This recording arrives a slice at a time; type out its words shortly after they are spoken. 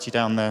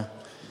down there.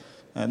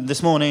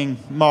 This morning,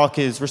 Mark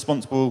Bottomley is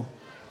responsible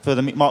for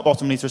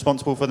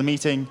the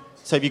meeting.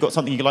 So if you've got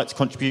something you'd like to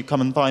contribute,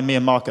 come and find me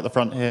and Mark at the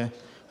front here,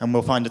 and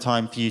we'll find a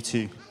time for you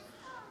to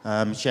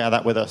share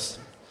that with us.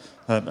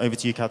 Over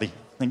to you, Kathy.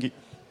 Thank you.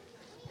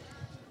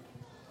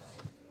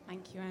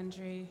 Thank you,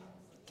 Andrew.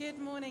 Good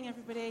morning,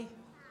 everybody.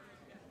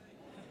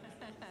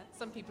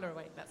 Some people are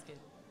awake, that's good.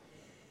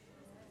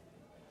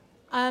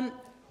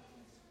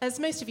 As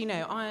most of you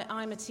know,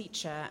 I'm a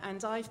teacher,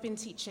 and I've been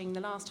teaching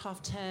the last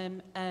half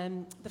term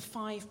the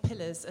 5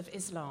 pillars of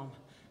Islam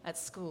at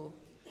school.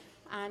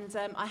 And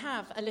I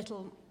have a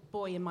little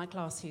boy in my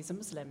class who's a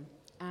Muslim,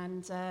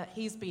 and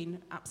he's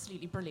been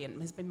absolutely brilliant.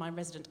 He's been my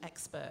resident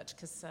expert,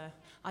 because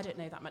I don't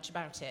know that much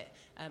about it.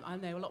 I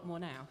know a lot more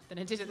now than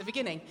I did at the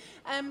beginning.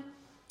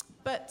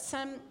 But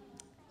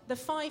the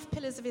 5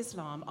 pillars of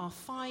Islam are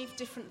 5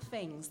 different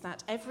things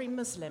that every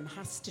Muslim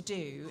has to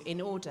do in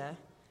order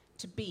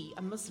to be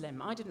a Muslim.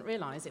 I didn't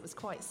realise it was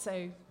quite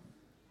so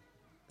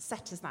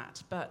set as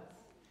that, but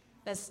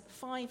there's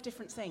 5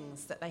 different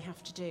things that they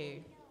have to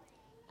do.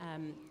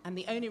 And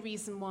the only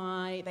reason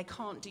why they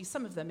can't do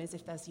some of them is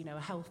if there's, a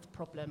health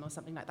problem or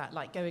something like that,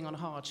 like going on a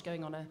Hajj,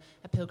 going on a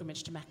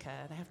pilgrimage to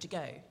Mecca. They have to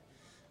go,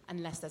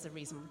 unless there's a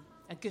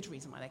good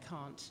reason why they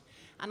can't.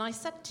 And I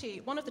said to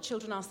one of the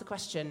children, asked the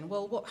question,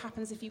 well, what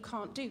happens if you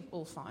can't do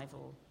all 5?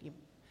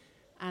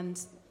 And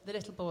the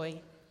little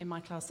boy in my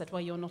class said, well,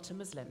 you're not a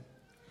Muslim.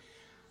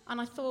 And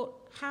I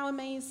thought, how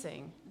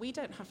amazing. We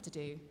don't have to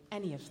do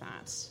any of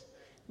that.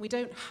 We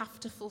don't have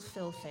to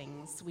fulfill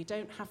things. We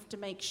don't have to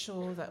make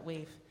sure that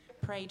we've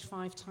prayed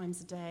 5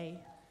 times a day,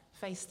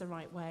 faced the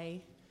right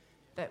way,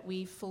 that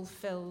we've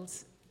fulfilled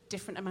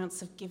different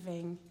amounts of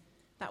giving,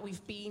 that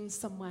we've been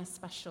somewhere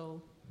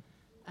special,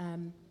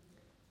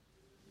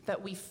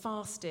 that we've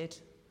fasted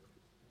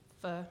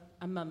for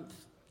a month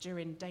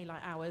during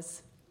daylight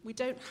hours. We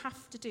don't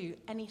have to do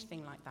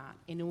anything like that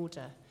in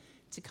order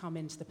to come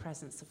into the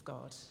presence of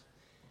God,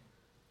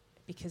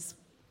 because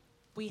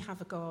we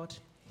have a God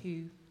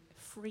who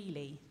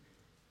freely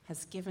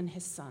has given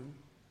his Son,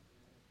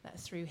 that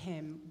through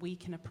him we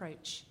can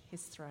approach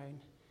his throne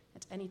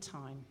at any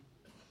time.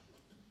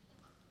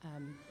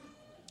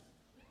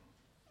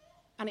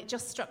 And it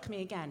just struck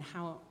me again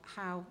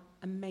how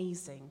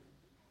amazing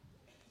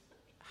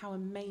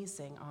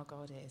our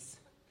God is.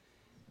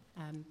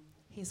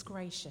 He's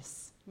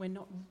gracious. We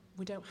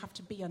don't have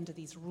to be under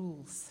these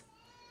rules.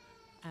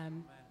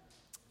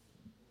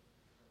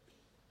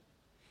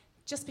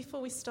 Just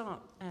before we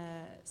start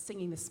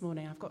singing this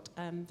morning, I've got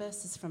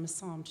verses from a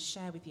psalm to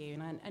share with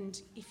you.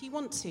 And if you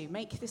want to,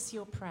 make this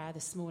your prayer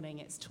this morning.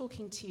 It's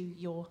talking to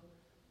your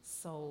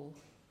soul.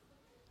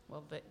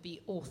 Well,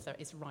 the author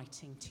is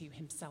writing to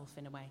himself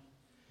in a way.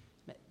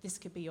 But this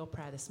could be your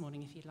prayer this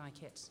morning if you'd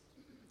like it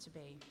to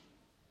be.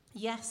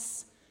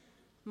 Yes,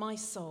 my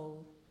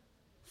soul,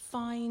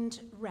 find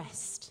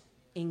rest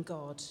in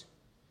God.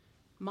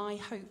 My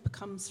hope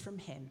comes from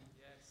him.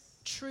 Yes.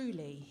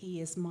 Truly,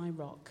 he is my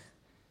rock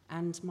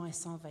and my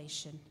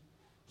salvation.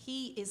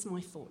 He is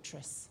my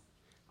fortress.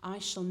 I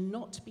shall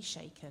not be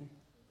shaken.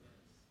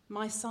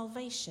 My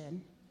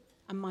salvation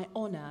and my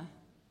honor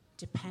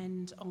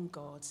depend on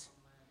God.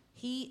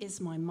 He is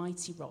my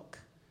mighty rock,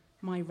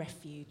 my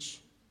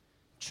refuge.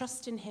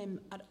 Trust in him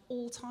at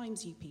all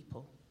times, you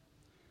people.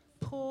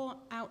 Pour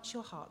out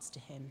your hearts to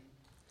him,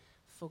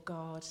 for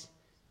God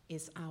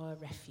is our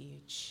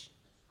refuge.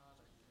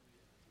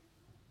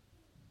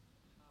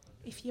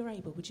 If you're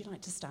able, would you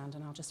like to stand,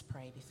 and I'll just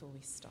pray before we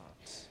start.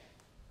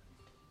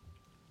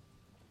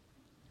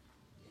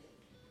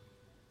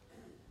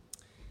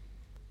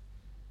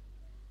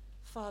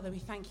 Father, we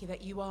thank you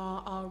that you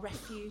are our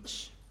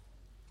refuge.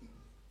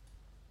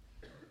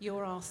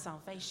 You're our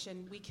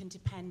salvation. We can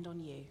depend on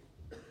you.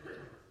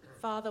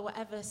 Father,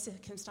 whatever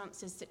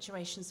circumstances,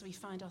 situations we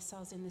find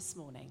ourselves in this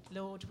morning,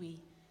 Lord,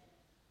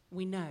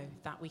 we know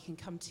that we can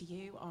come to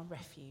you, our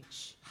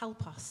refuge.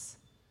 Help us.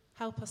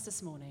 Help us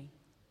this morning.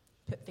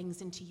 Put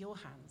things into your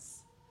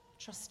hands.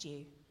 Trust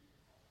you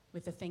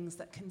with the things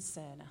that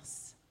concern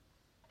us.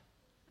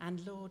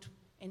 And Lord,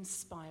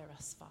 inspire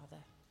us,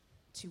 Father,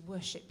 to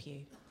worship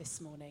you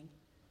this morning.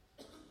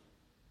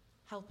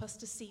 Help us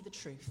to see the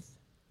truth.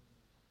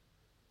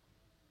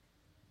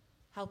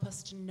 Help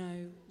us to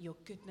know your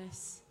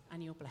goodness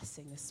and your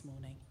blessing this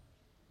morning.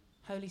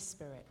 Holy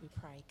Spirit, we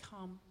pray,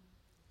 come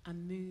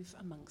and move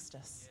amongst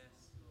us.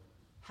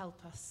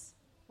 Help us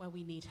where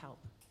we need help.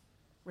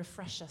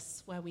 Refresh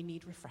us where we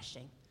need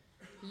refreshing.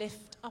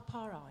 Lift up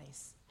our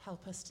eyes.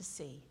 Help us to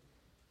see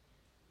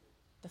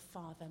the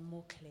Father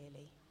more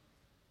clearly.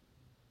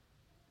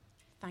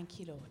 Thank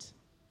you, Lord.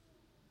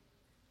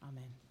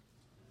 Amen.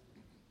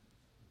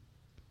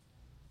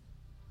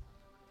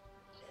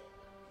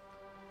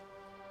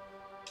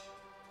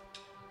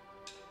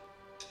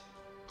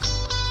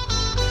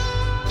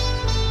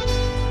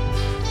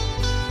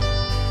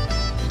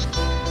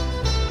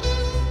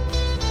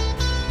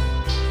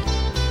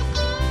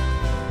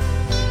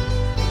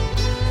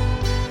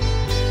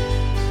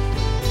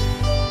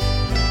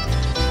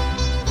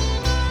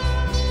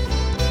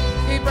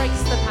 Who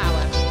breaks the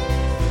power?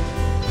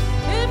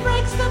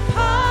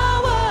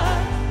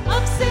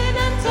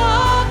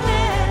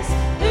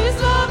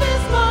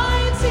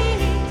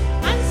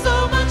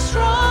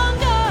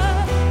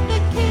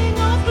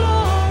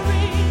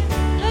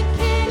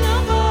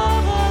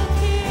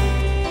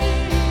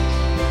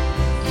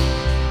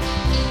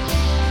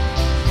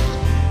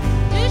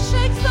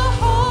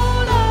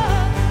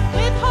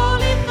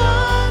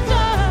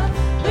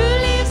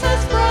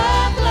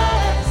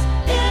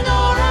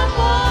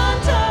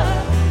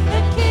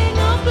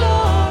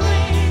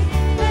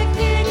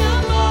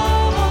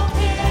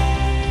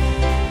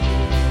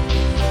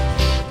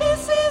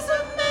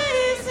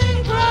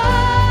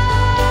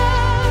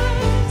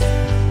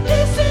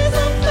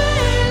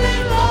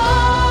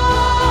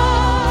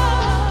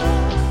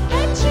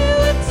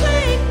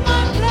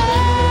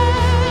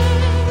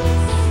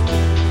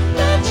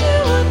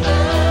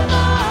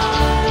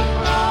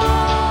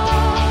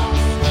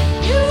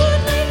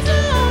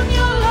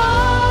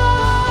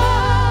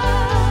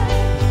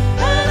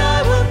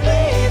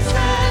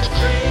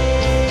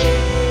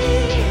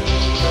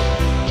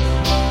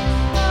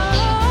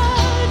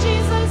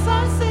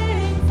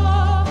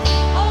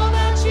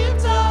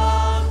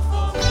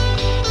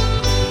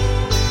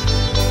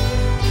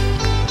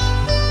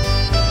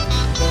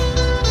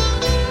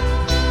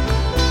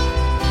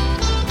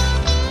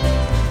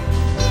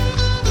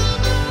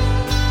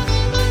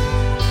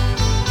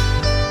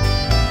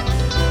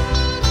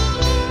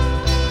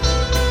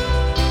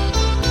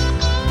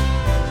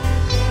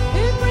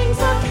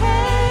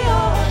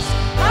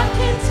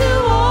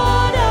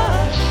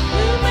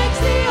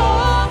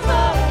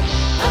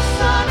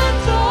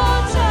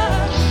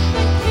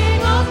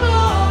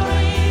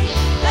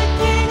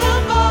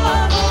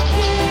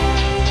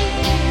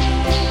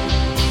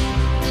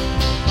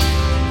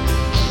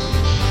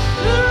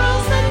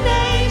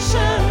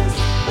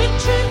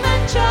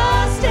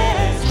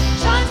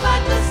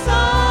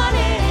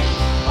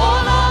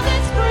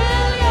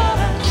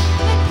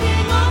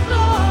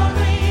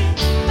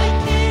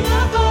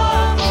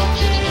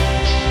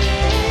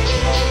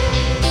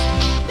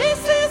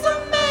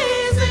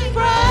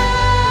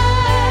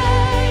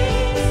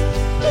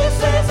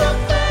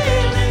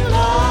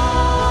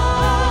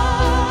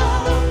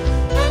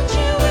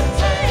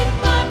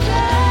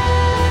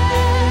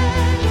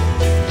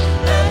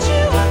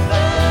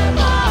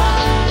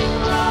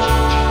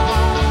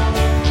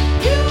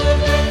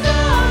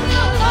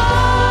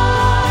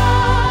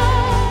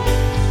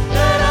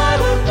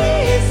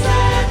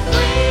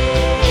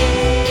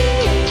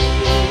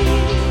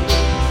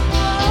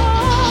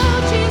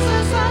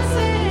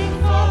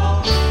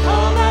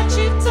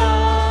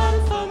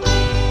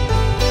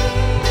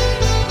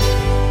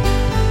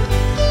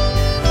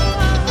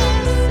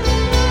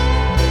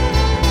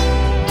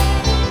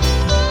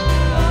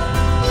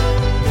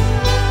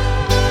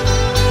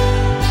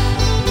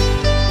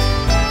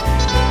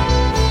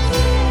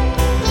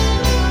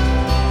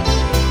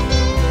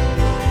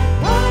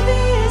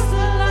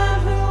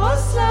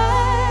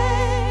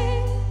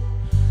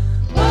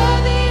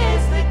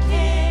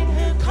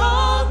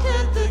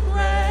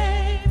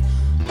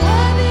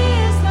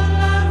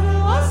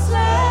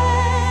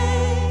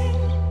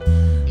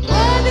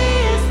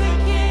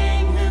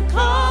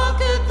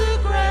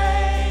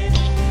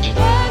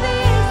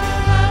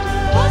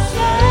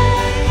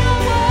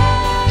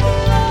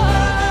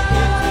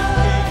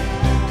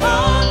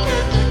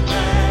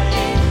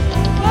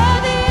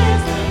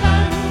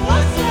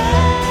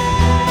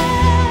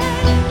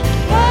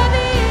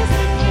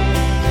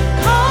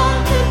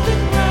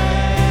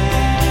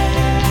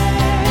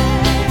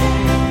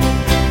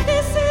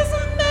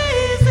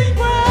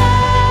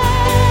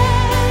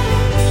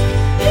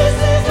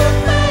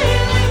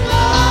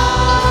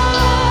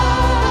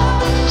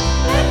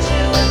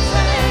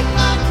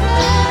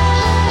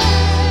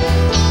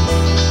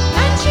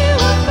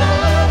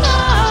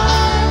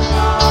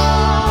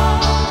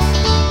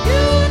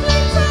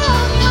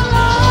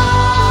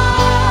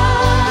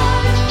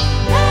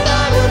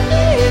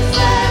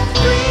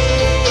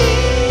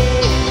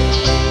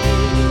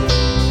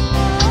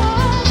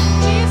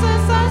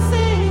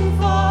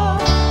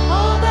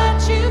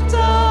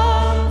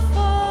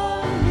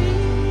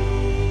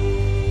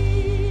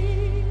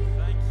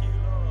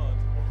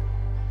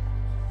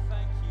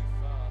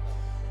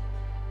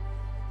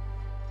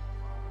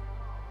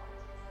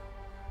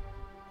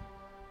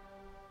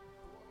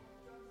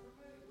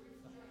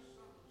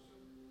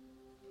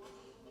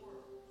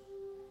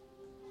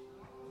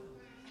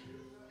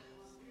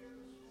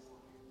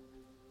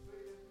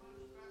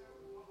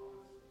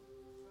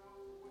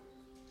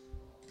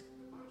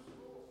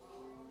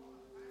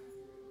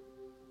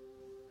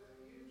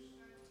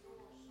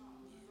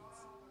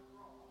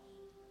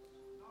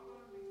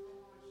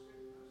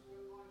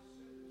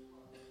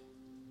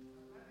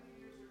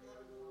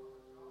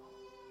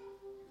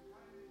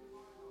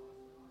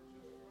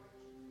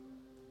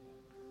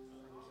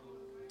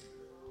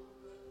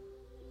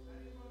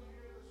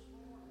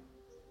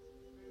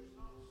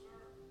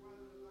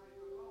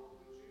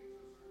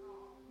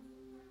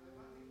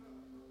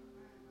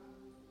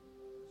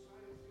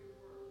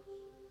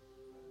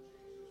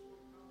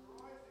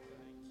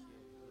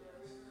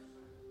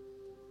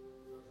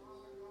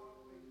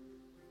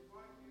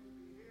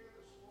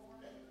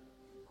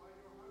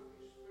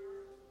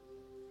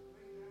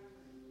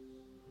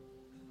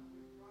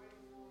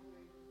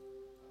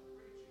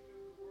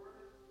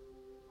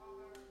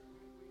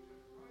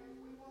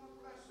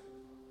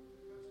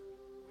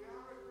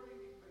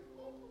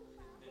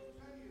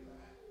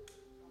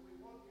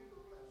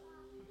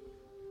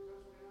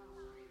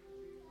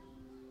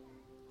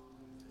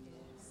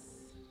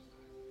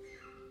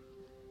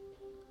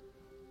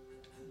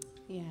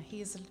 Yeah,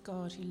 he is a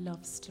God who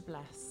loves to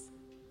bless.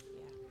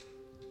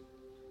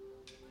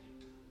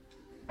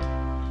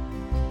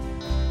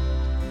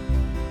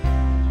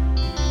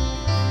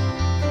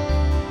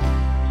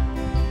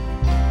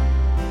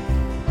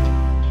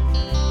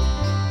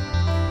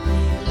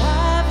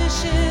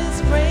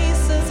 His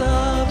grace as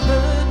our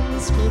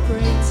burdens grow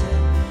greater.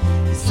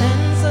 He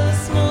sends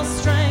us more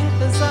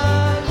strength as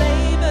our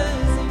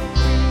labors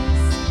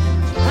increase.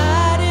 To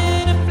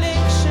added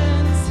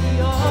afflictions,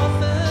 he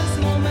offers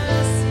more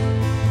mercy.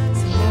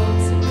 To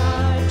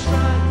multiply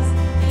trials,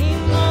 he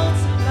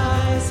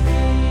multiplies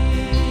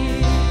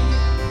peace.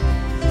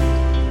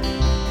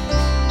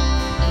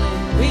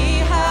 When we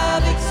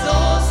have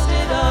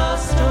exhausted our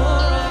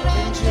store of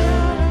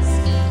endurance,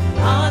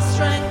 our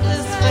strength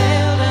has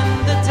failed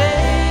and the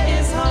day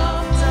is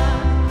half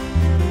done.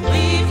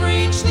 We've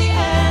reached the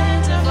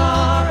end of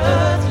our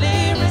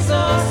earthly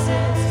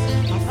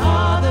resources. Our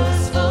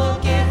Father's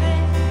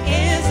forgiving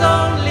is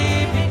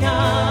only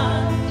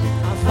begun.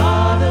 Our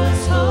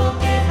Father's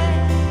forgiving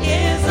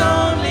is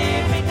only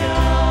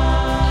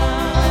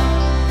begun.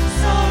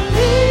 So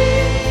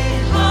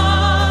lean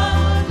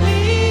on,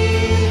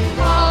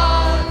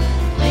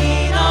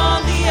 lean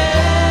on the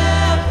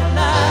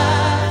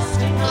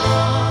everlasting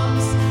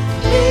arms.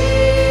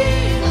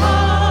 Lean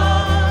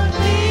on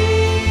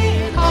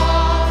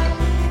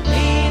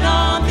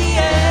the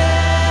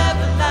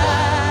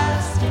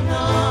everlasting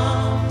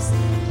arms.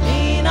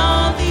 Lean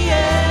on the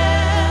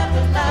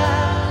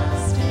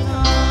everlasting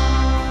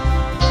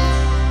arms.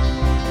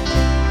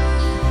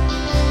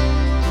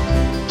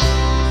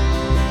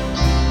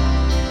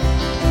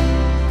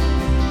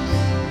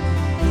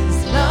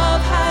 His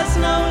love has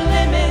no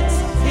limits,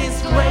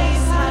 His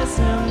grace has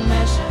no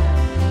measure,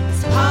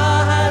 His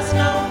power has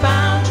no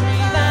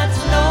boundary that's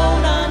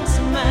known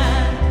unto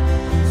man.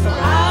 For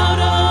out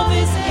of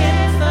His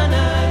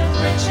infinite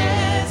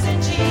riches in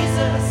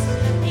Jesus,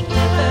 He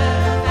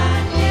giveth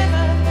and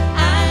giveth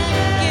and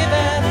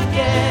giveth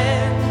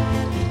again.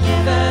 He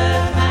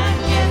giveth and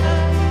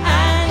giveth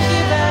and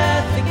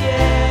giveth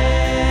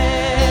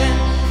again.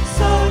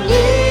 So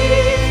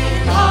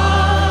lean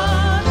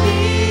on the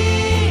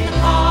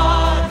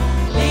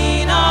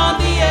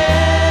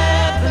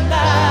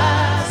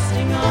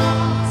everlasting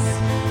arms.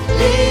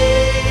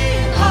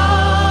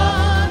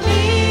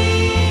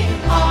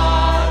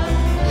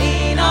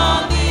 Lean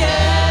on the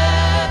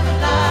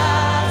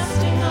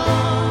everlasting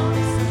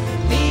arms.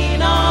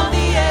 Lean on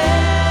the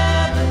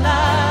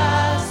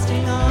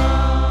everlasting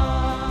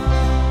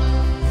arms.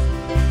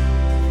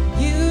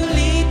 You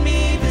lead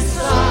me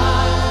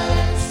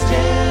beside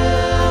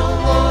still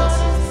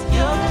waters.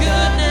 Your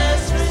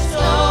goodness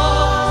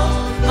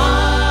restores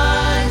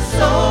my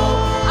soul.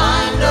 I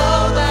know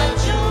that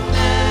you'll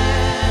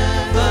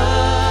never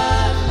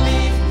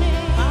leave me.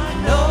 I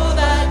know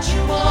that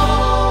you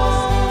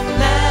won't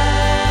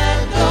let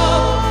go.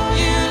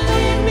 You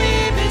lead me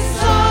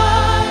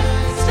beside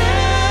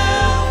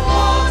still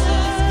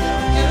waters.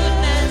 Your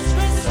goodness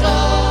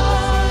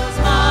restores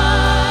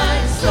my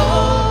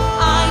soul.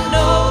 I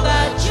know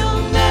that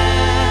you'll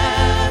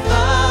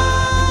never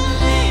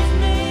leave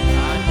me. I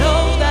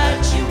know that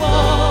you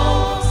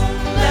won't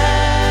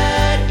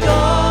let go.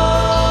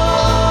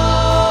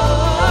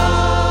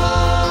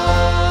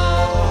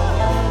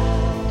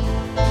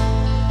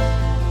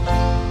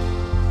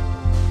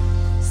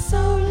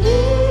 So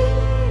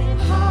lean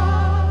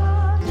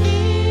on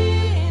the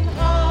everlasting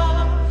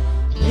arms.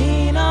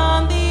 Lean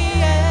on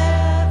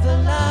the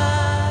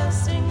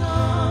everlasting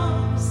arms.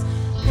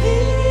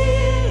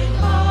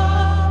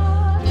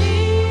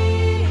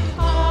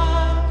 Lean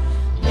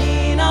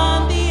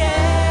on the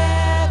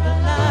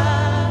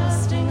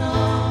everlasting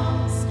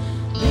arms.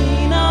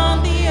 Lean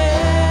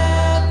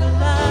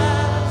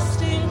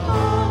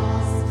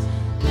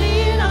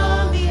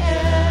on the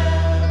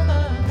everlasting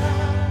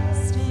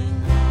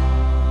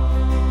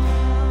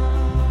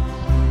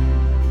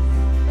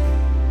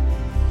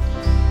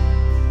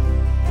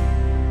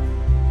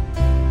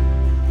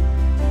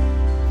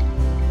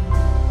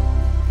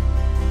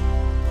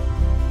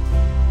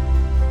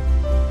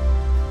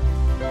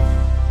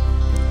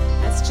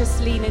Let's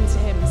just lean into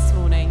him this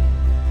morning.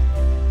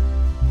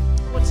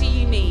 What do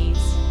you need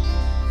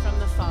from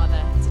the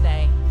Father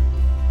today?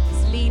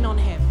 Just lean on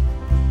him.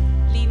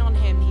 Lean on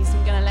him. He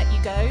isn't going to let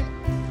you go.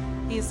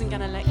 He isn't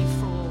going to let you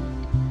fall.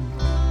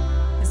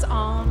 His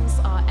arms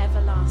are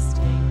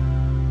everlasting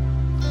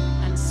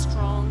and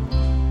strong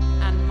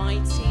and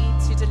mighty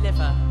to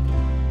deliver.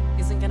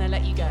 He isn't going to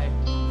let you go.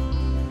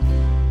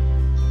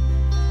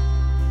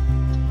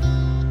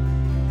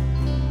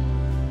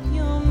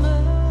 Your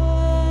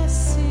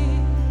mercy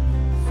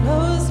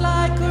flows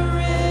like a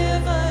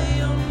river.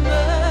 Your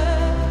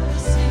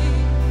mercy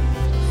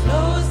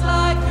flows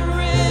like a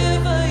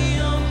river.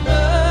 Your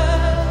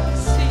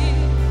mercy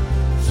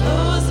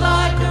flows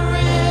like a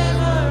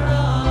river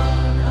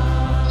on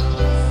us.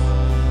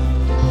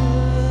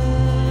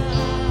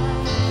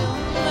 Your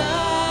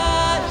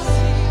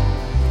mercy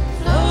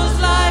flows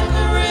like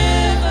a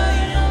river.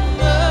 Your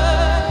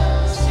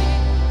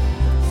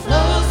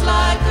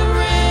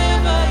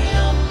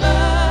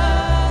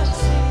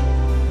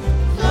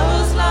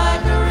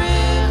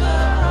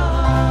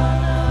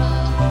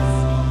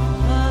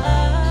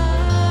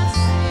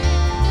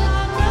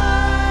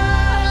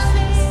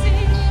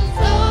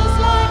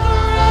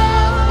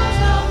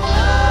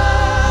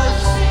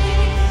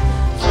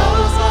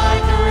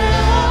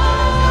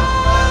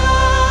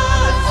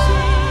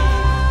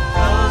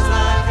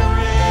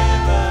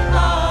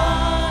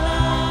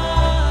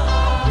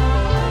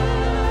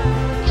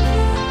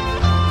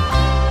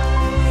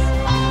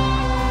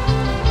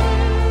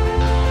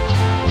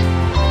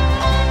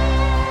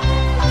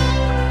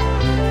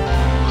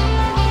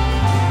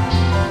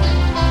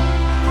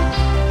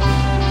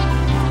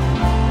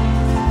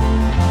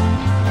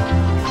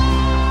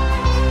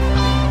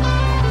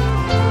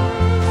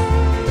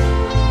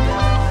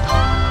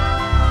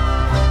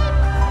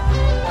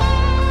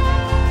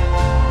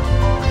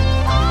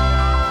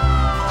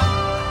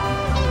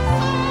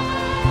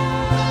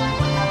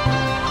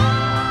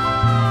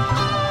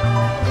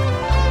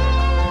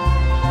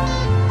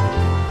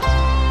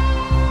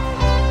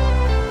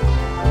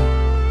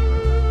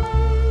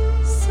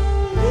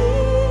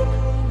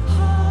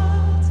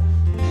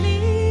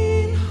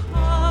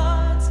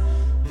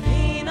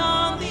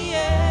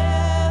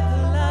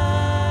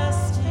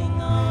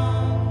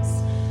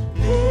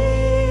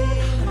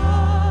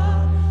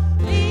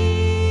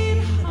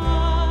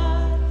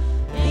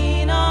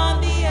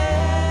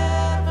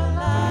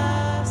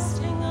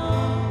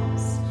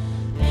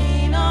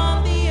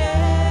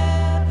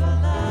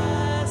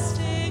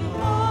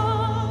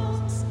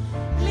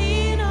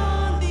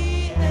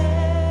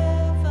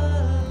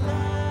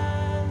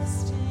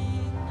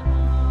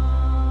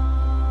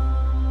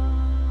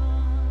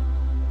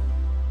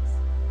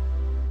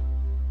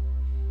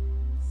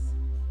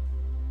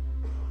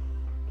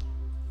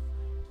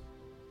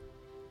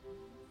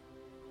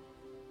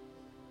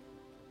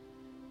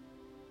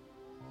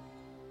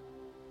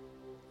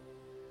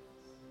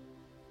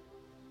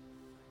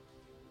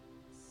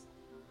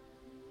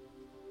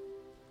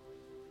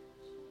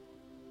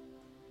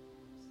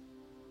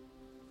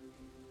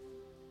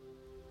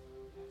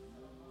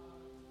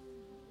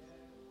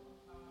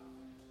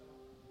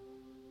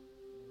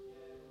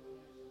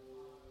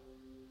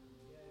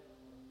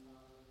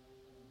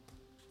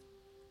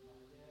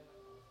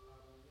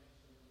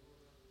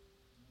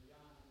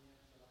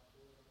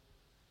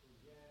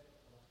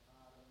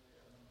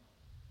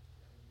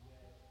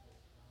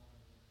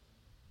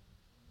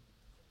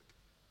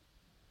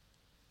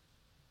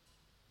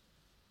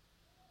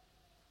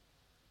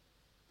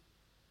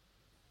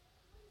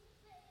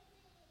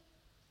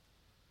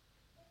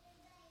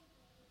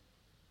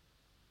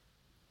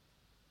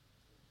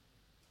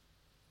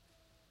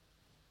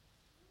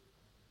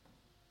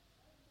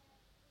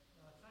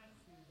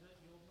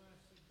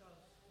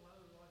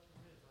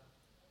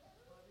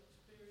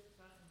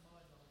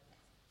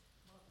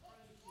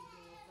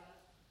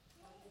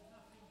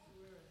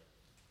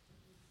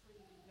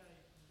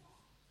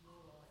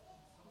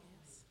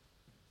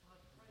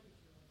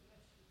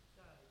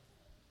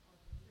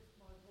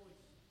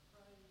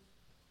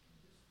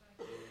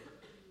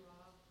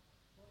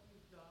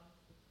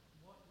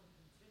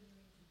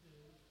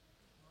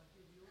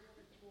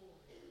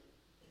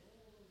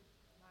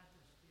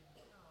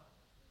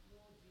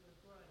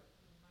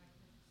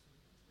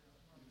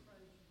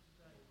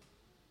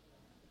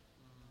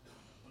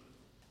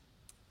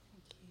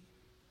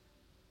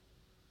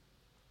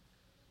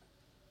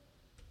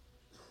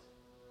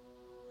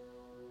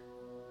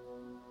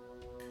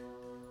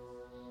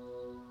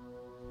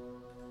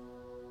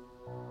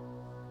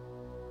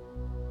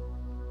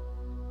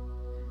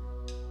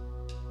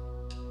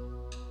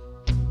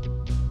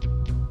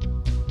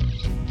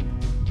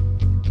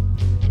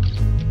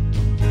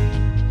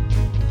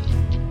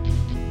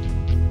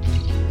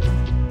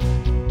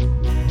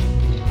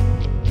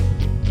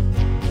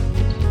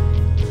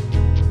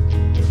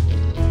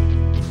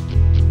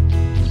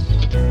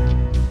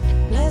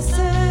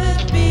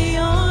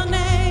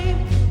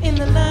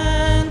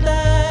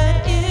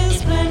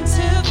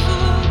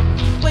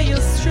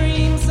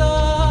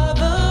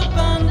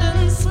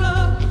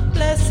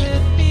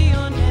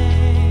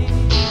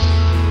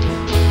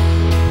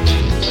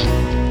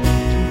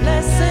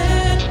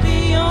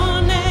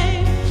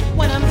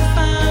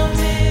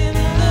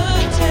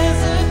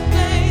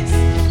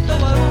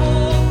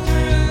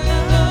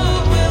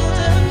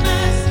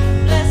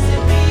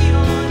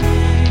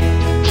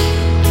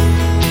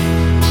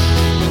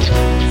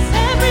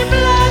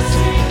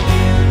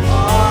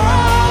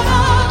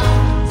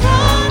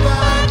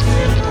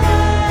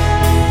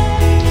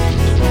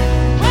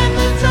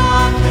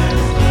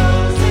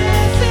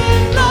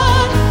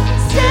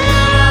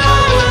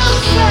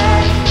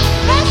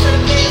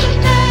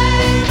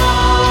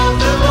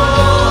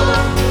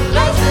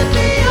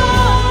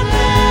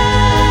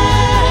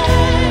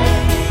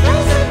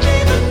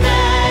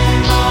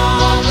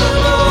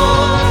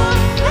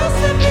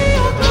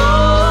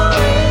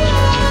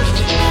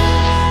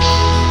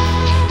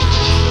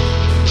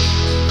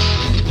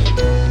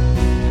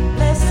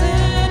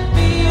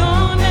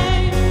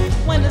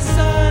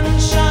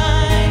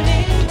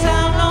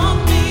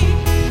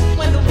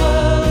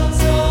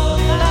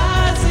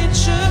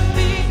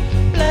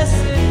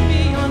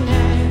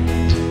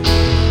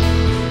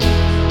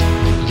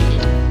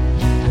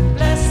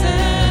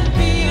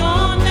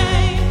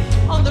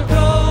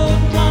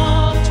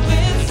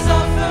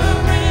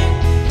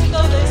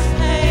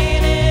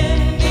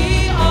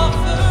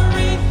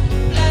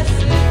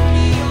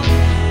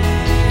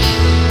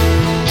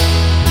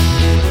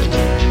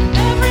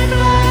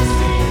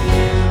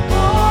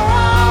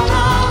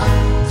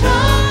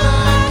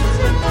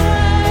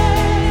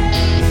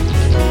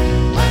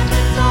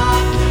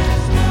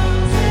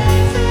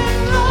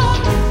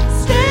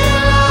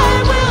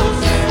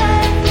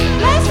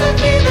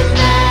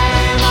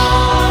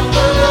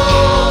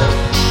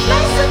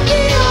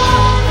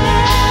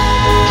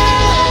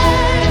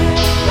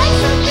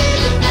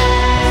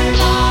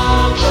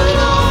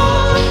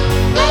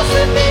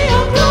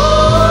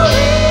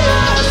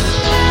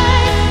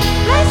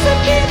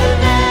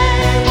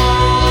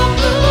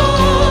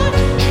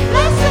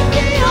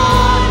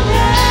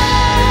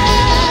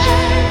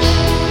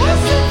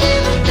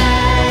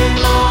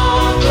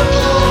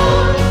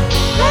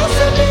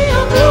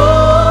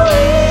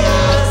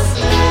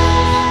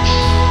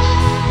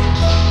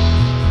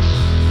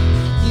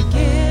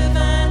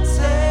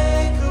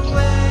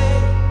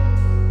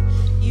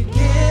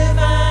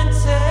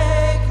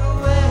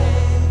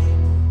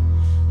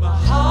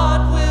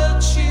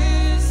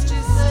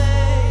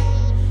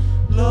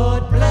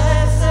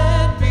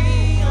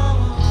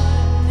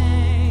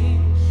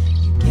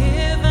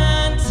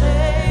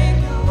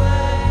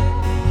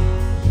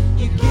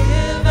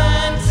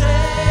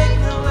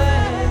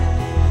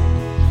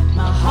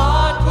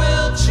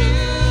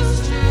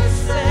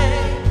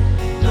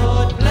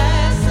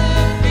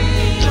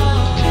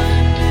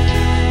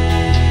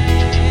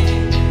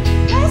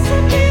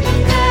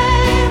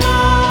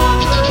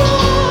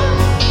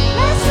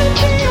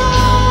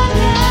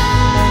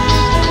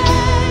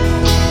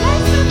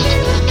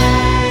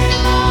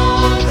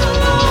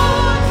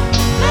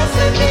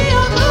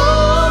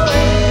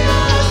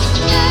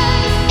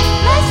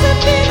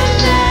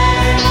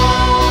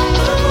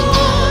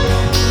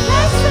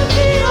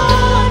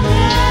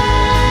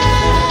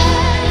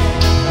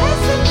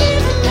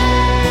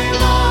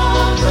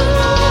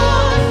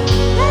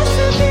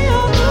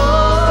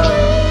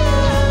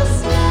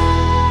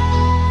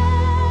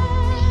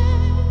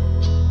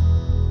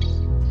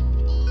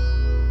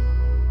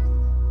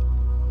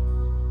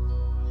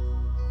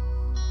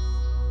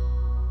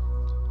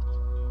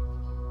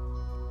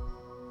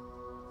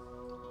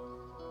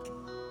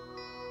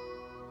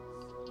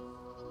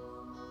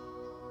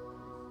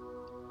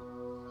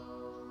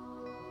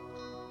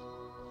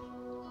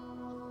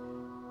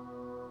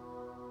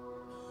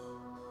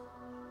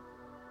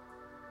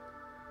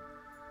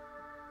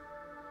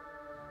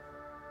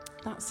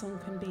that song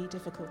can be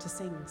difficult to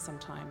sing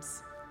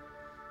sometimes.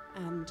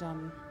 And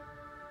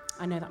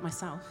I know that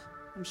myself.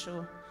 I'm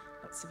sure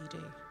lots of you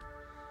do.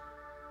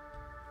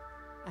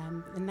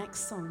 The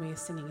next song we are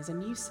singing is a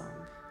new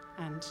song.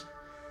 And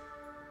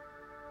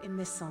in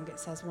this song it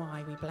says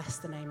why we bless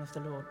the name of the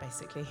Lord,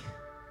 basically,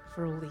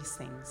 for all these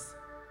things.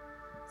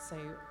 So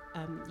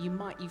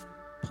you've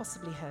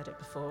possibly heard it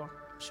before.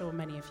 I'm sure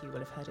many of you will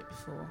have heard it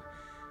before.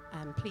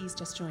 Please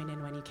just join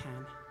in when you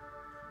can.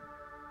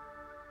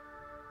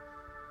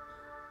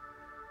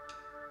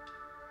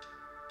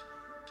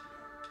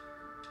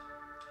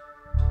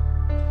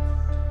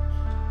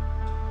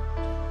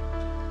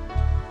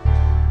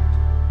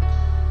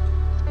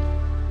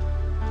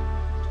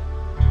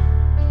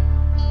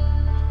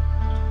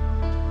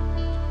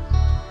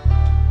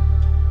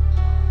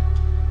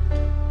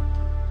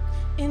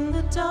 In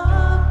the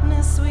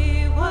darkness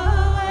we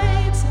were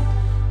waiting,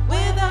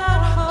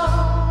 without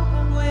hope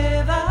and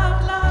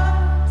without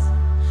light,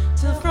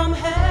 till from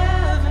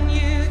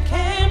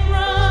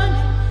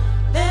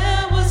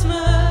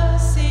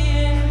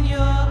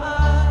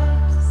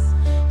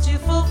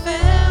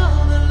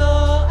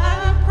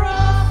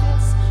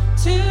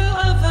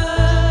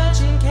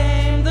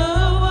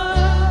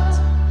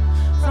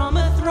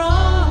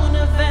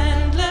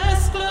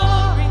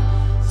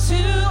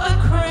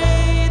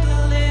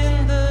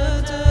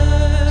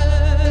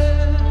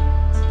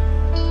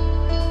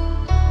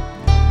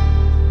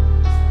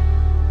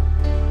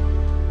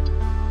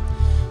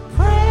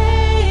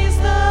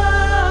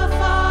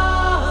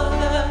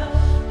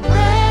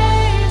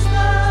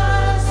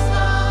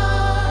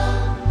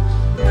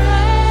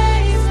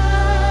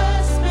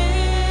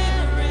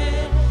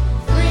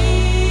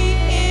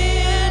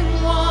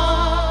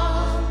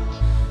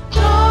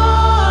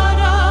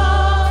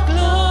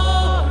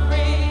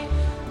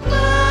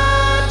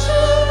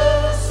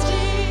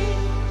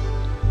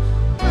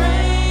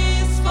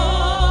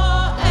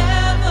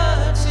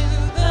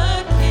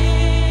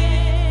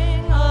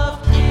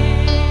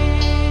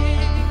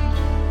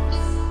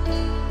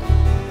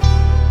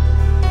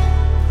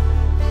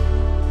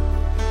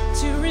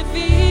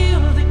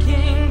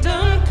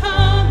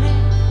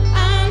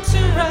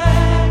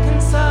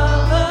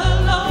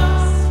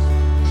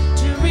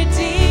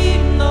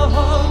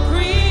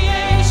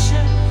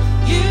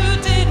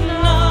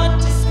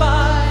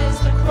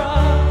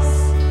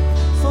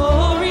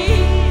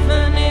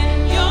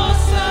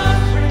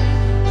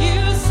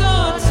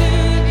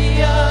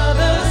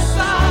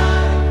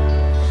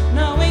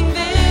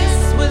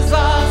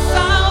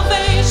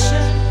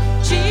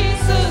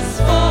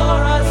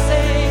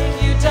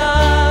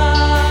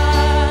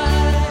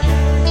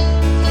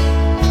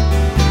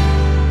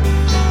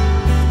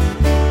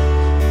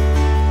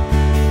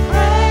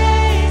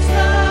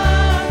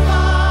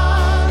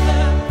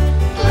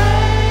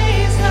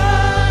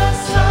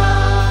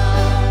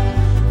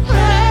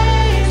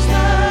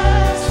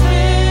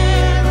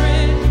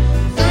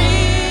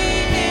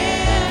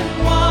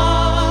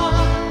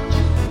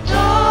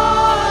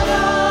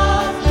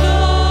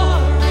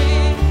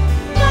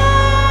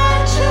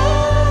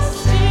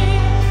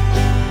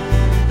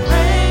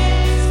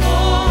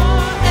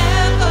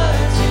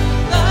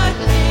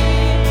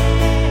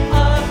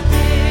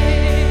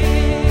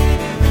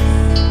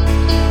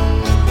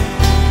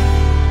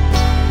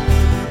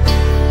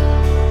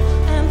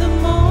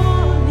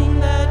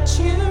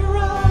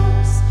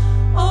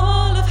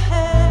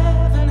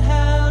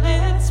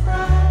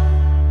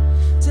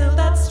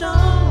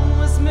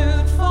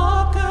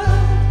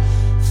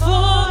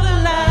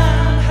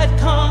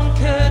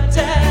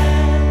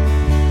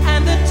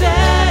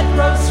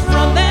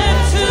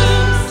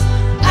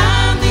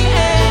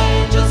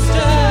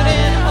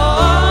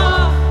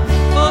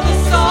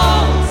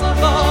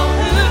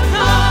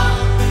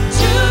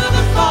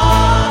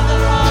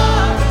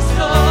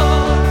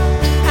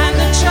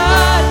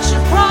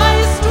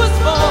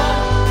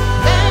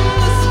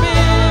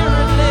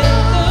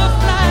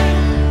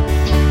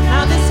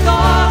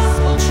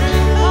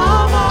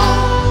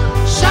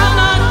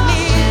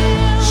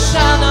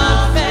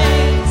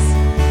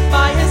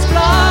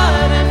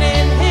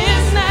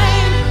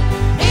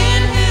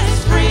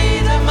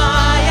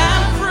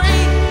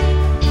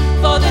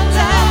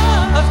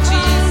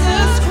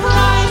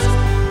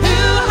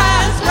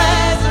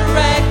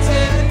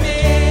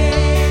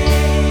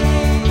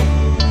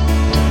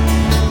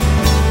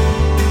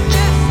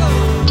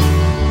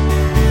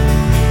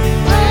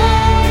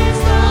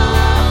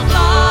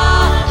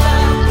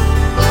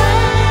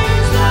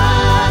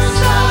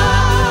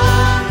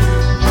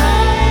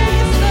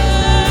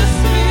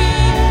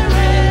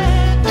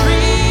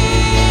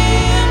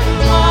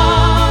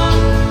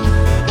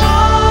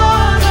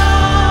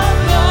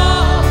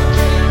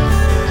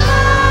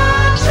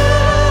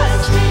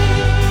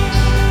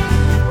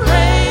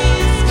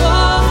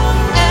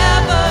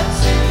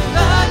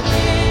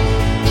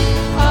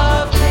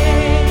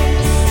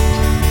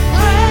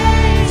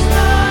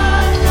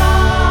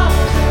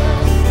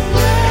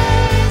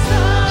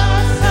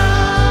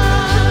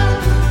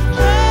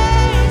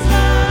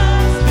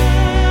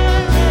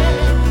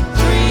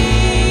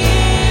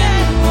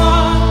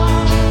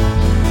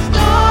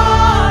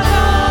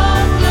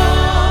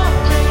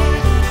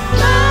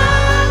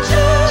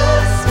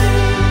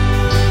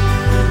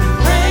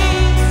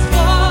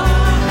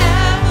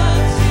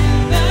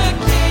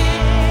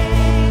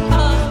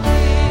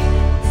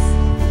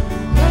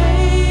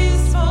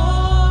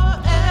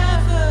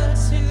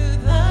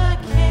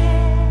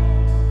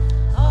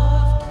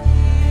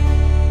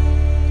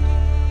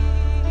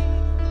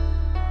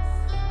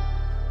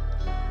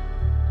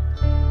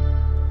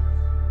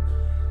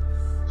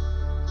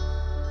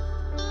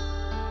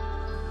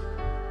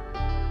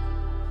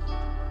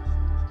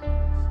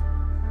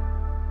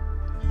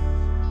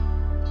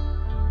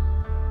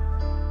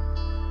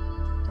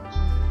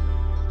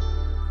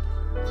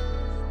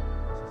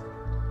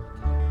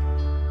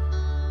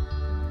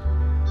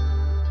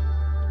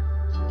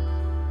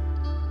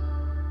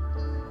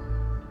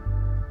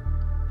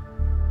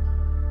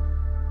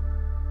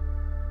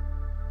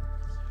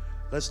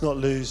let's not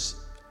lose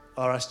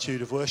our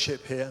attitude of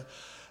worship here.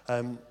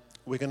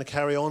 We're going to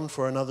carry on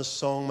for another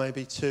song,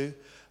 maybe two.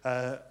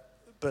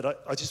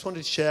 But I just wanted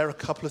to share a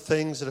couple of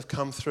things that have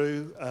come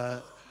through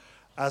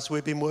as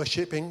we've been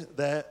worshipping.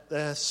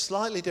 They're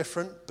slightly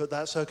different, but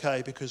that's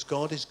okay, because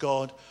God is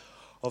God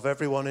of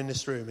everyone in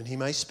this room, and he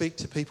may speak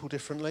to people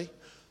differently.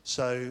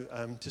 So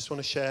just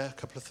want to share a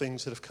couple of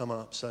things that have come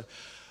up. So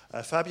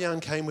Fabian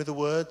came with a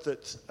word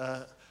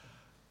that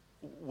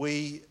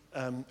we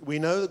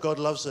know that God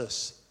loves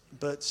us,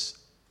 but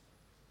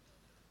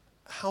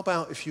how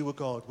about if you were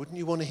God? Wouldn't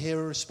you want to hear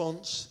a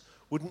response?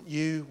 Wouldn't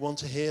you want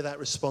to hear that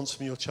response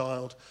from your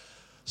child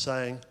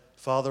saying,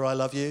 Father, I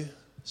love you?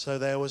 So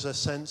there was a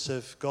sense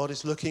of God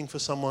is looking for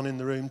someone in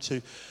the room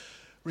to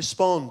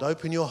respond,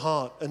 open your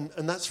heart, and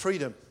that's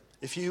freedom.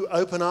 If you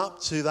open up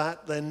to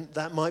that, then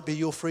that might be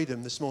your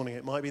freedom this morning.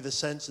 It might be the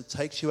sense that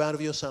takes you out of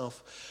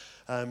yourself,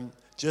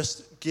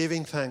 just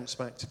giving thanks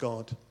back to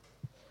God.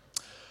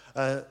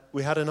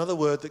 We had another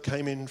word that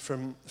came in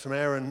from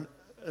Aaron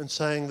and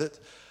saying that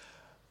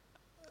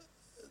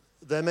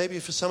there may be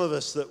for some of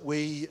us that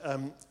we're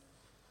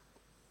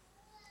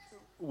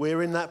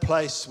in that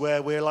place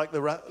where we're like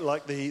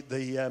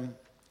the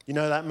you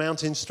know, that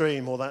mountain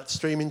stream or that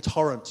stream in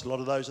Torrance, a lot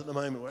of those at the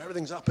moment, where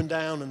everything's up and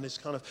down and this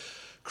kind of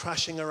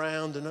crashing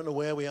around and don't know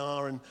where we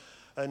are.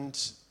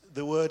 And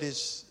the word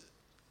is,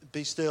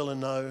 be still and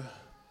know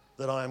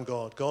that I am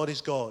God. God is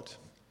God.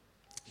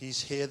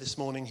 He's here this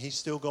morning. He's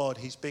still God.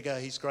 He's bigger.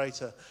 He's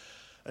greater.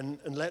 And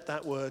let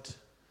that word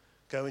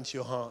go into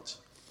your heart.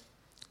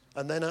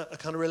 And then a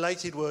kind of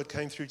related word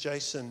came through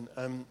Jason,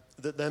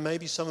 that there may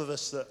be some of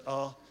us that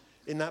are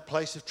in that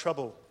place of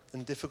trouble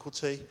and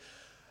difficulty.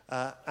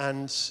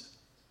 And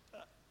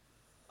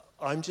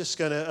I'm just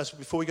going to,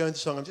 before we go into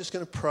song, I'm just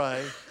going to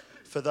pray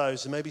for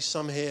those. There may be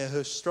some here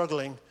who are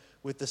struggling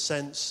with the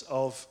sense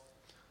of,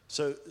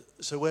 so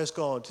where's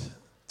God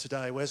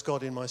today? Where's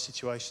God in my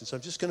situation? So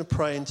I'm just going to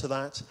pray into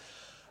that,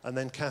 and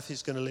then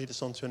Kathy's going to lead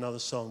us on to another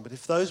song. But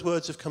if those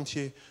words have come to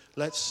you,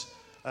 let's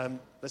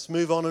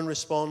move on and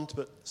respond,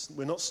 but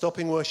we're not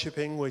stopping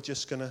worshipping. We're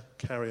just going to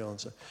carry on.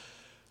 So,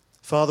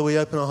 Father, we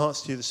open our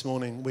hearts to you this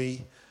morning.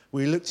 We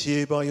look to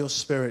you by your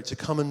Spirit to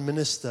come and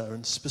minister,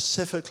 and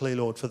specifically,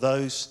 Lord, for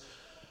those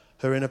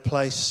who are in a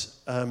place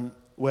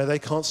where they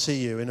can't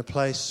see you, in a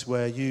place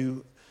where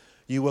you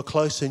were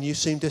close and you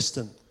seem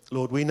distant.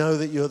 Lord, we know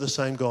that you're the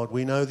same God.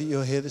 We know that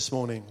you're here this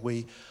morning.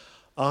 We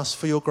ask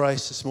for your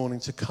grace this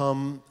morning to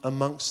come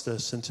amongst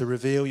us and to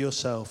reveal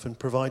yourself and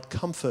provide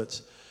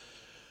comfort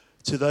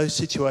to those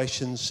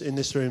situations in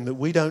this room that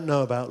we don't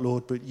know about,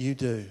 Lord, but you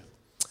do.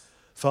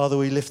 Father,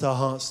 we lift our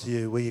hearts to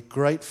you. We're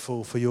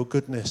grateful for your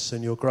goodness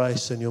and your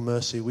grace and your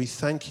mercy. We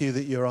thank you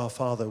that you're our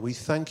Father. We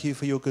thank you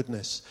for your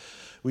goodness.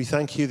 We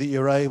thank you that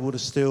you're able to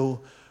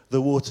still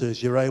the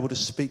waters. You're able to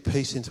speak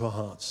peace into our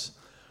hearts.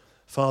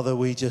 Father,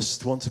 we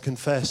just want to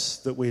confess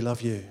that we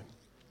love you.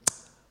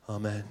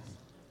 Amen.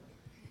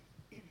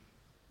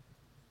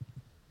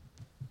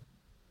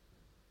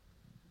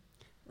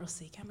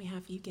 Rossi, can we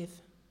have you give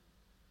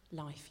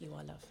life you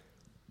are love?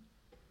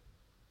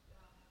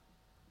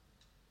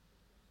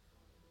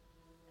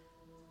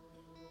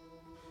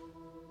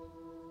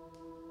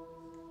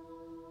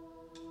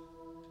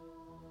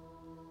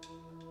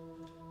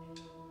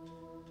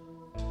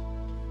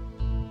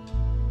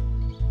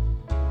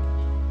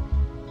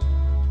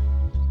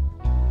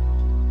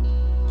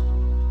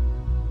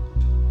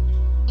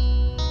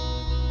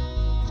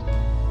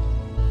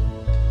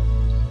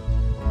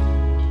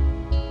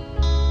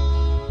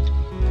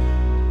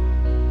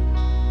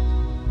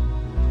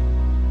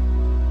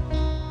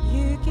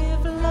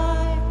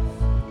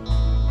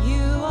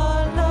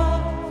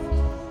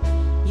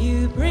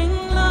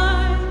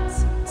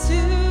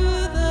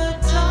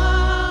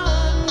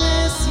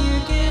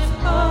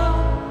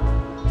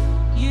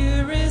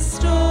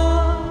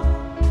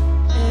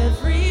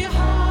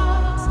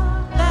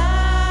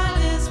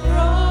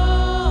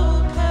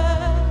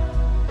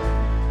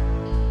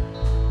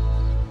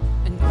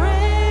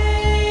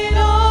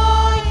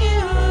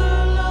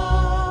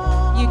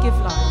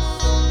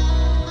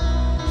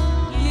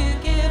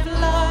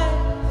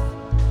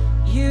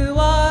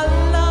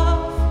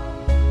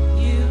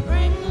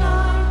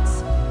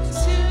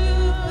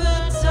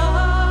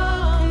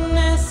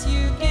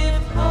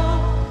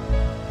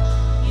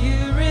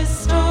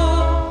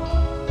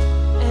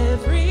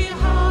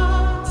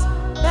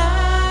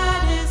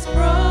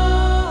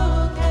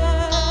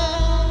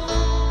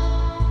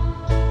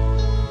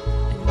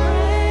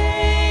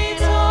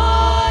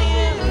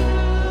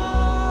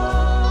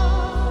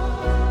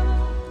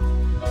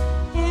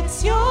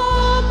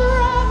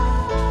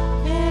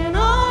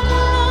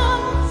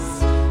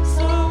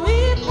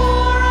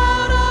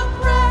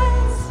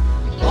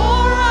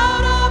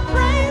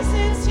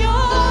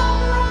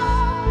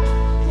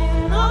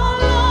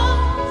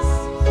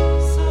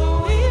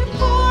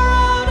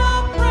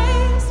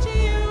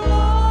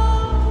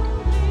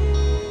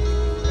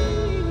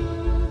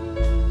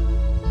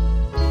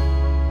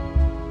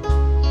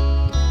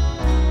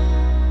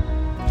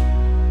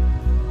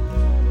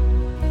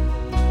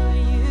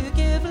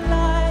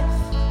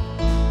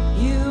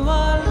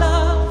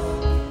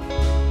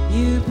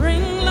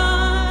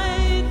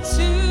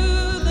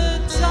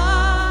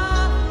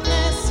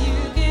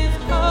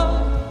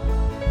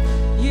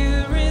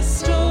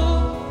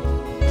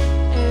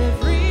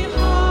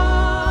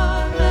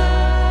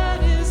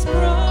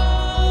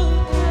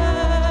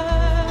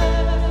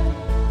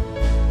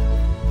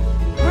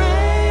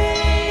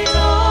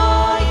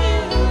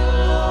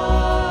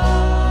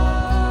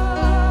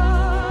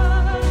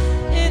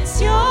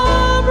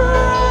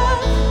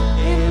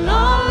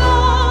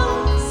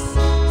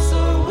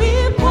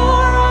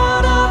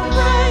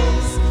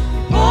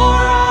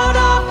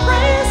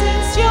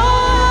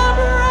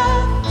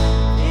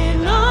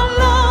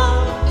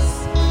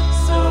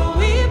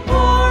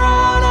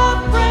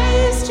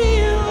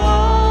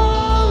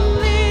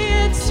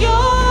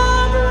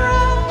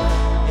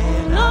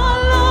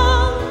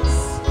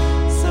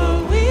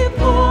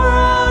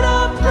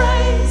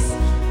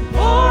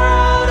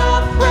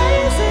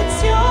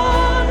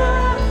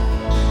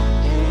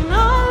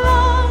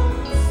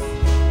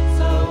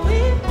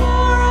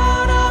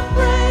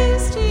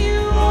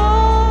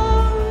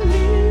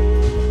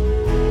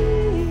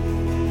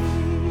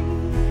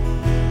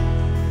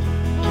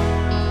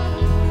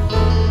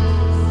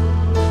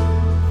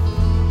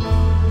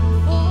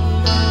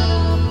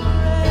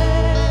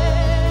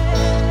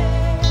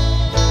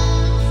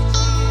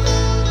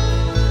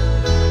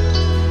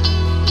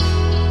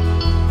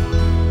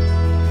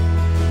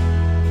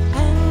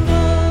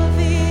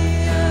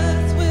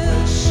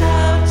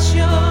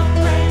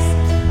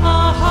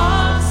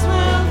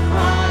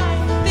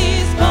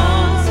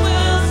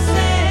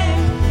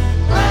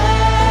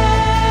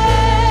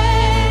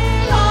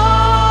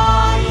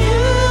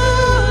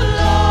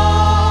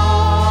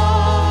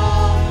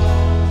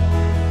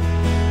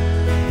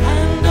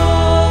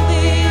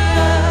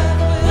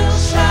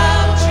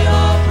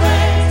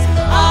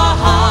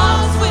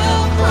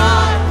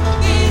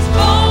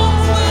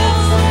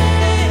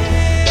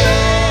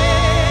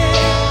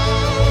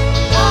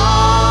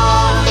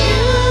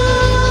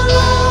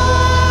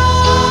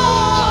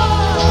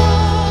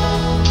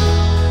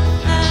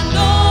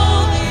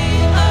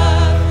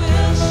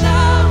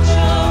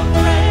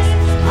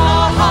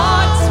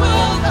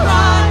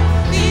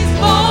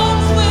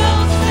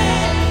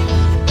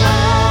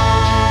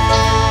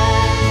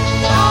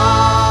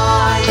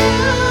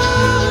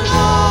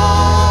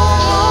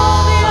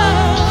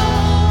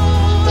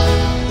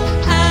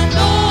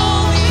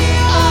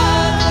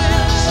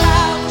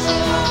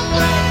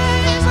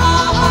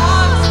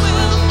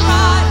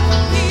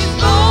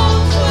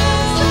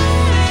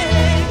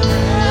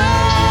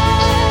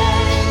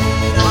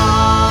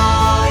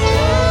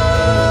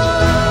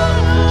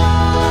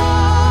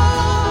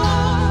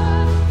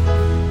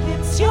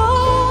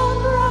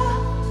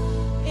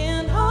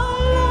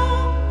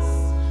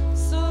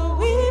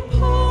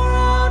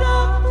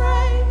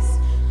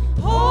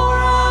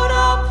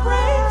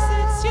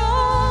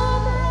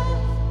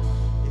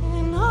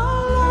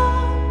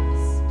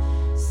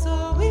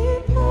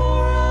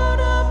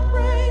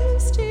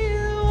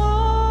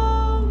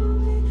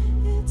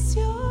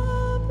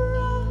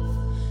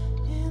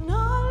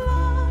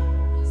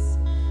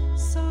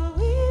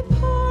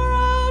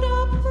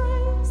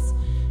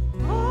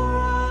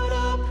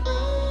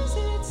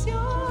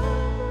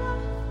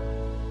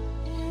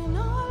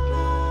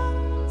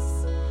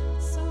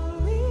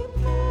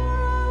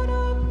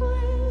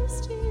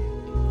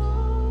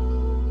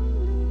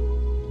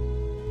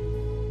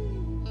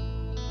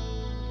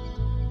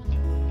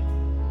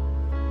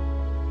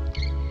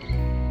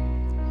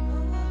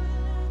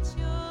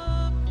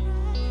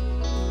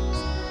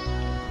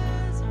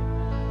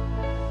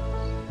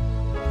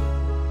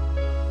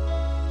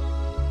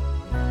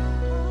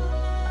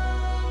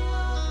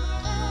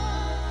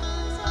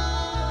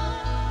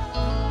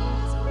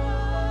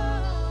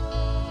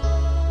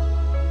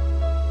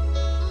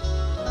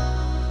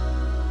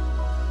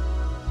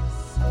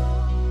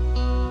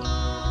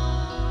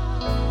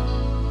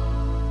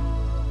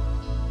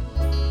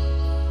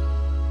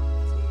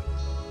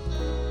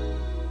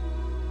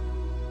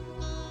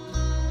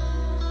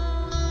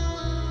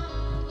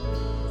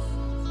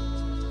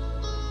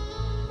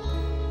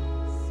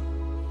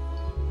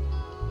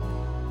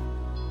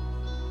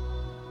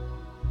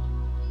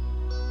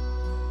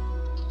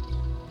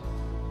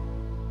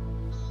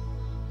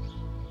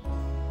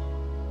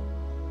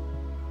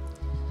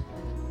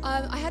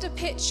 I had a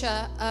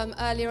picture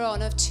earlier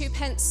on of two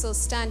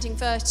pencils standing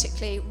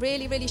vertically,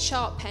 really, really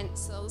sharp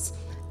pencils,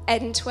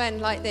 end to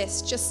end like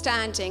this, just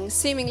standing,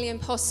 seemingly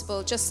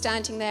impossible, just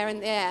standing there in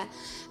the air.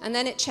 And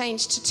then it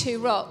changed to two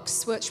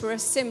rocks, which were a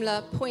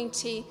similar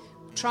pointy,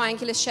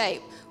 triangular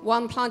shape,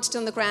 one planted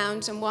on the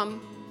ground and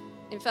one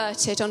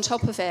inverted on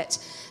top of it.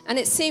 And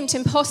it seemed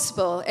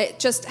impossible.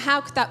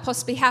 How could that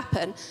possibly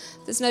happen?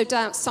 There's no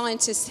doubt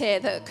scientists here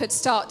that could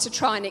start to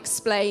try and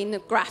explain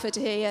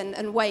gravity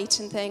and weight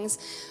and things.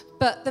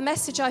 But the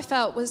message I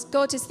felt was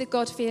God is the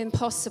God of the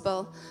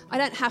impossible. I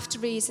don't have to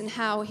reason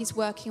how he's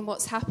working and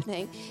what's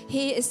happening.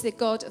 He is the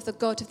God of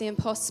the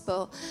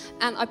impossible.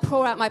 And I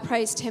pour out my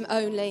praise to him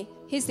only.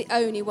 He's the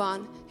only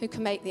one who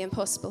can make the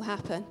impossible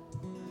happen.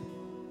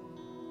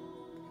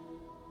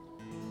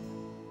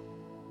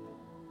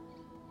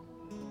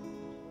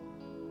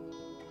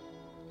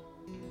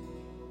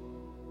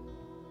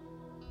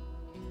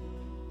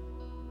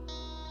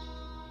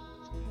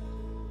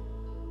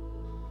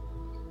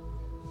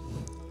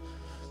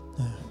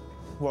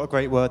 What a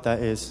great word that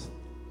is.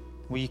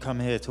 We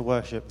come here to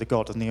worship the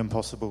God of the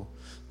impossible,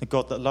 the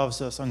God that loves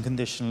us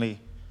unconditionally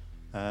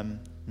and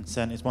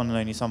sent his one and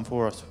only Son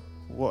for us.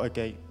 What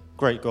a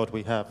great God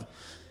we have.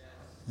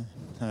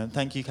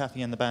 Thank you,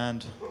 Kathy and the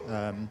band.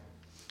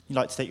 You'd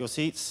like to take your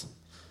seats.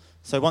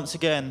 So once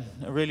again,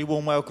 a really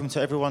warm welcome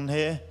to everyone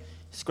here.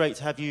 It's great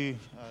to have you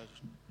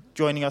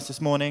joining us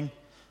this morning.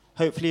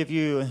 Hopefully if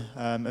you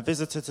a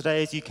visitor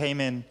today, as you came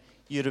in,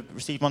 you'd have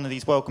received one of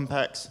these welcome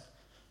packs.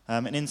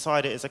 And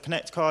inside it is a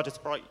Connect card. It's a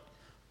bright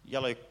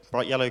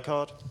yellow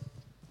card.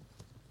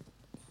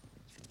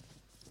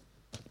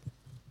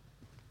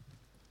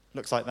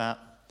 Looks like that.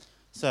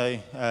 So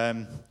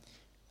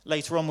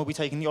later on we'll be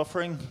taking the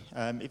offering.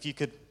 If you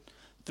could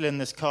fill in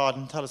this card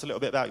and tell us a little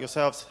bit about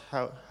yourselves,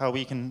 how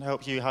we can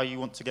help you, how you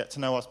want to get to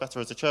know us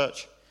better as a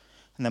church,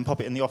 and then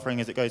pop it in the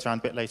offering as it goes around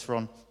a bit later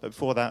on. But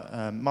before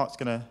that, Mark's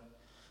going to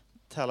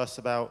tell us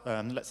about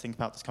Let's Think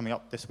About This coming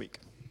up this week.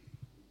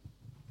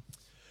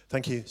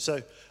 Thank you.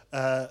 So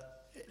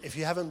if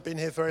you haven't been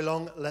here very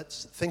long,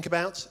 Let's Think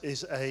About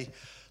is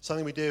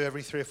something we do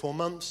every 3 or 4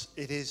 months.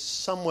 It is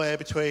somewhere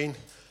between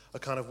a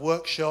kind of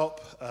workshop,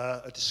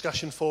 a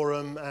discussion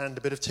forum, and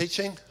a bit of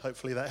teaching.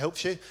 Hopefully that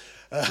helps you.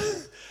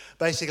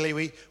 Basically,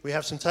 we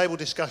have some table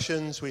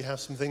discussions, we have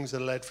some things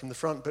that are led from the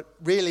front, but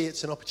really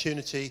it's an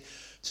opportunity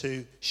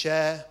to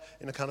share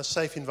in a kind of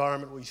safe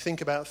environment where you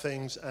think about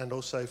things, and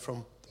also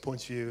from the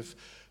point of view of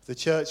the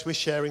church, we're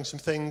sharing some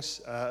things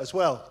as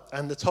well.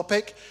 And the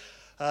topic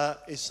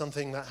is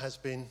something that has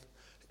been,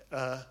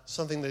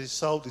 something that is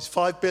sold. There's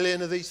 5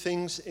 billion of these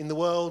things in the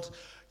world.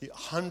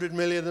 100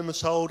 million of them are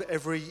sold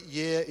every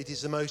year. It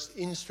is the most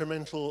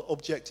instrumental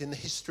object in the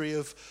history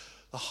of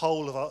the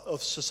whole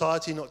of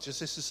society, not just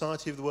this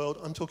society of the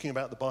world. I'm talking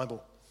about the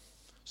Bible.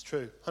 It's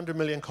true. 100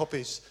 million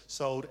copies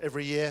sold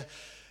every year.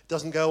 It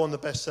doesn't go on the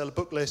bestseller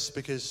book list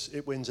because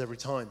it wins every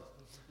time.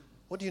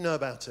 What do you know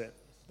about it?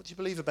 What do you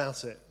believe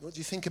about it? What do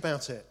you think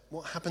about it?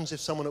 What happens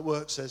if someone at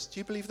work says, do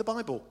you believe the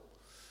Bible?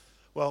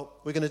 Well,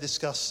 we're going to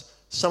discuss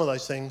some of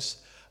those things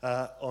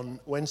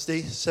on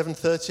Wednesday,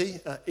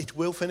 7:30. It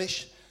will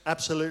finish,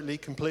 absolutely,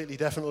 completely,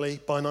 definitely,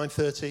 by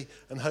 9:30,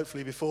 and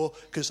hopefully before,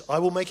 because I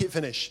will make it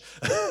finish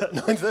at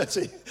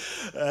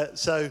 9:30.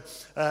 So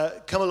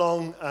come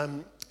along.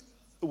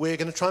 We're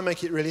going to try and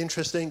make it really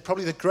interesting.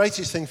 Probably the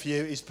greatest thing for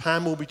you is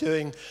Pam will be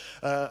doing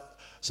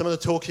some of the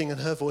talking,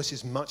 and her voice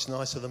is much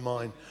nicer than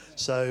mine.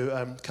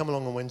 So come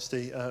along on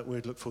Wednesday.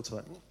 We'd look forward to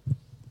that.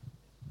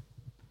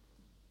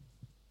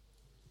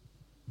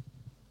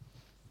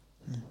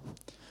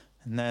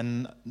 And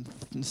then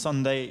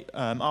Sunday,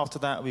 after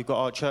that, we've got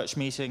our church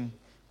meeting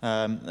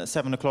at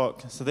 7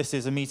 o'clock. So this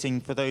is a meeting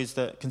for those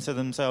that consider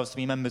themselves to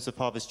be members of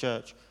Harvest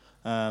Church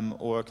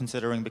or are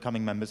considering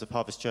becoming members of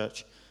Harvest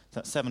Church.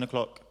 That's 7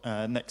 o'clock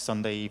next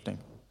Sunday evening.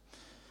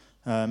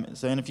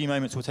 So in a few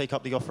moments, we'll take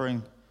up the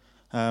offering.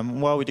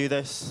 While we do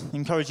this, I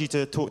encourage you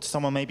to talk to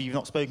someone maybe you've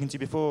not spoken to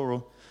before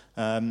or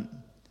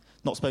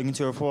not spoken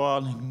to for a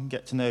while, and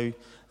get to know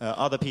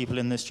other people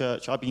in this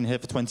church. I've been here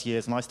for 20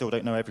 years and I still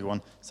don't know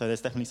everyone, so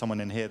there's definitely someone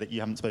in here that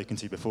you haven't spoken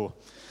to before.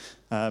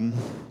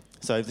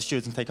 So the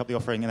stewards can take up the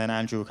offering, and then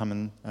Andrew will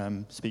come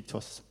and speak to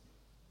us.